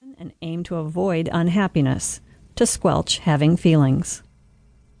aim to avoid unhappiness, to squelch having feelings.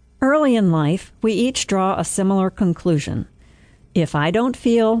 Early in life, we each draw a similar conclusion. If I don't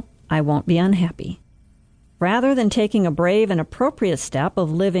feel, I won't be unhappy. Rather than taking a brave and appropriate step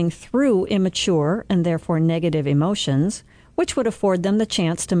of living through immature and therefore negative emotions, which would afford them the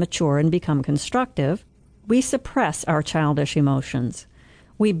chance to mature and become constructive, we suppress our childish emotions.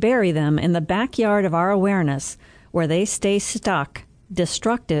 We bury them in the backyard of our awareness, where they stay stuck,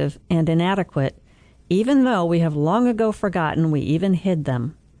 destructive, and inadequate, even though we have long ago forgotten we even hid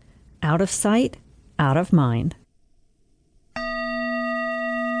them. Out of sight, out of mind.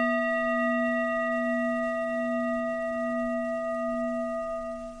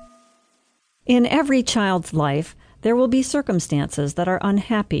 In every child's life, there will be circumstances that are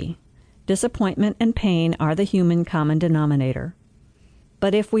unhappy. Disappointment and pain are the human common denominator.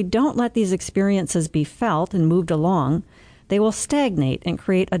 But if we don't let these experiences be felt and moved along, they will stagnate and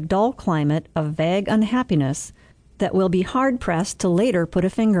create a dull climate of vague unhappiness that we'll be hard-pressed to later put a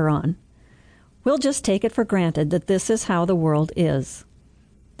finger on. We'll just take it for granted that this is how the world is.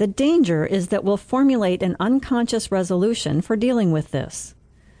 The danger is that we'll formulate an unconscious resolution for dealing with this.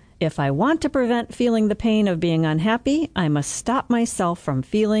 If I want to prevent feeling the pain of being unhappy, I must stop myself from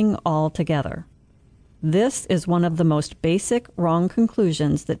feeling altogether. This is one of the most basic wrong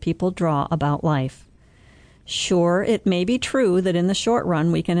conclusions that people draw about life. Sure, it may be true that in the short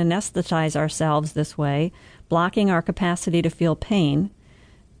run we can anesthetize ourselves this way, blocking our capacity to feel pain,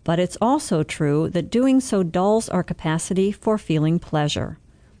 but it's also true that doing so dulls our capacity for feeling pleasure.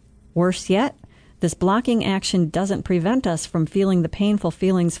 Worse yet, this blocking action doesn't prevent us from feeling the painful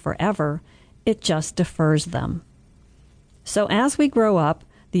feelings forever, it just defers them. So as we grow up,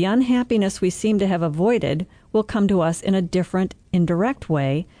 the unhappiness we seem to have avoided will come to us in a different, indirect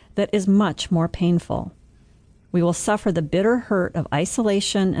way that is much more painful. We will suffer the bitter hurt of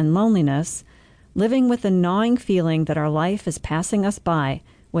isolation and loneliness, living with the gnawing feeling that our life is passing us by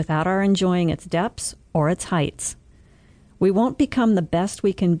without our enjoying its depths or its heights. We won't become the best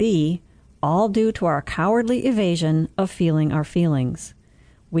we can be, all due to our cowardly evasion of feeling our feelings.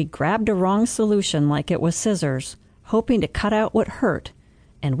 We grabbed a wrong solution like it was scissors, hoping to cut out what hurt,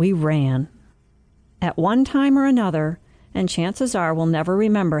 and we ran. At one time or another, and chances are we'll never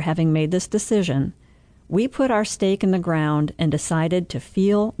remember having made this decision, we put our stake in the ground and decided to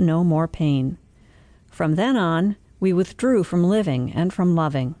feel no more pain. From then on, we withdrew from living and from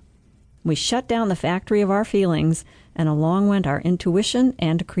loving. We shut down the factory of our feelings, and along went our intuition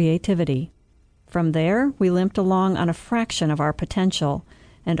and creativity. From there, we limped along on a fraction of our potential,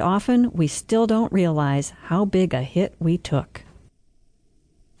 and often we still don't realize how big a hit we took.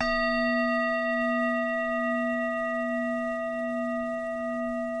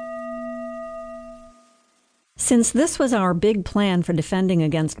 Since this was our big plan for defending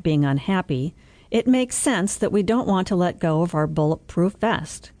against being unhappy, it makes sense that we don't want to let go of our bulletproof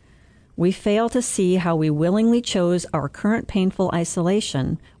vest. We fail to see how we willingly chose our current painful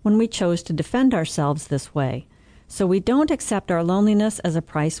isolation when we chose to defend ourselves this way, so we don't accept our loneliness as a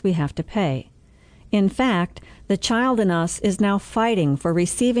price we have to pay. In fact, the child in us is now fighting for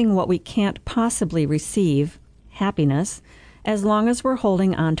receiving what we can't possibly receive, happiness, as long as we're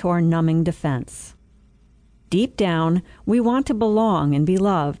holding on to our numbing defense. Deep down, we want to belong and be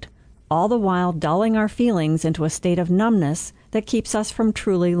loved, all the while dulling our feelings into a state of numbness that keeps us from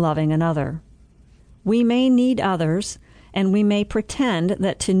truly loving another. We may need others, and we may pretend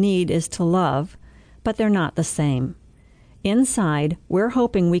that to need is to love, but they're not the same. Inside, we're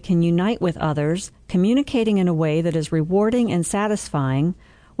hoping we can unite with others, communicating in a way that is rewarding and satisfying,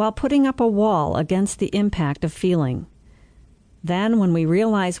 while putting up a wall against the impact of feeling. Then, when we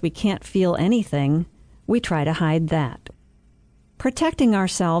realize we can't feel anything, we try to hide that. Protecting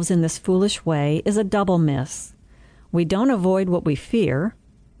ourselves in this foolish way is a double miss. We don't avoid what we fear,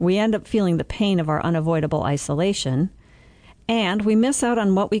 we end up feeling the pain of our unavoidable isolation, and we miss out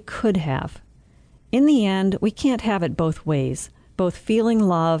on what we could have. In the end, we can't have it both ways, both feeling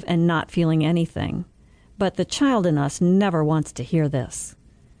love and not feeling anything. But the child in us never wants to hear this.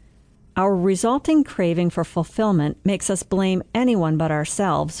 Our resulting craving for fulfillment makes us blame anyone but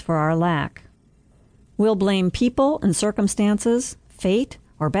ourselves for our lack. We'll blame people and circumstances, fate,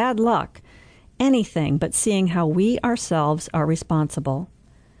 or bad luck, anything but seeing how we ourselves are responsible.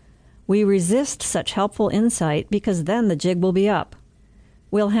 We resist such helpful insight because then the jig will be up.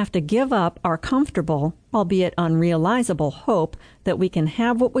 We'll have to give up our comfortable, albeit unrealizable, hope that we can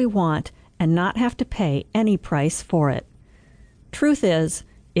have what we want and not have to pay any price for it. Truth is,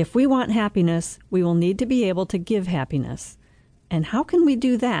 if we want happiness, we will need to be able to give happiness. And how can we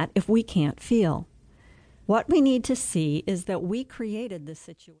do that if we can't feel? What we need to see is that we created this situation.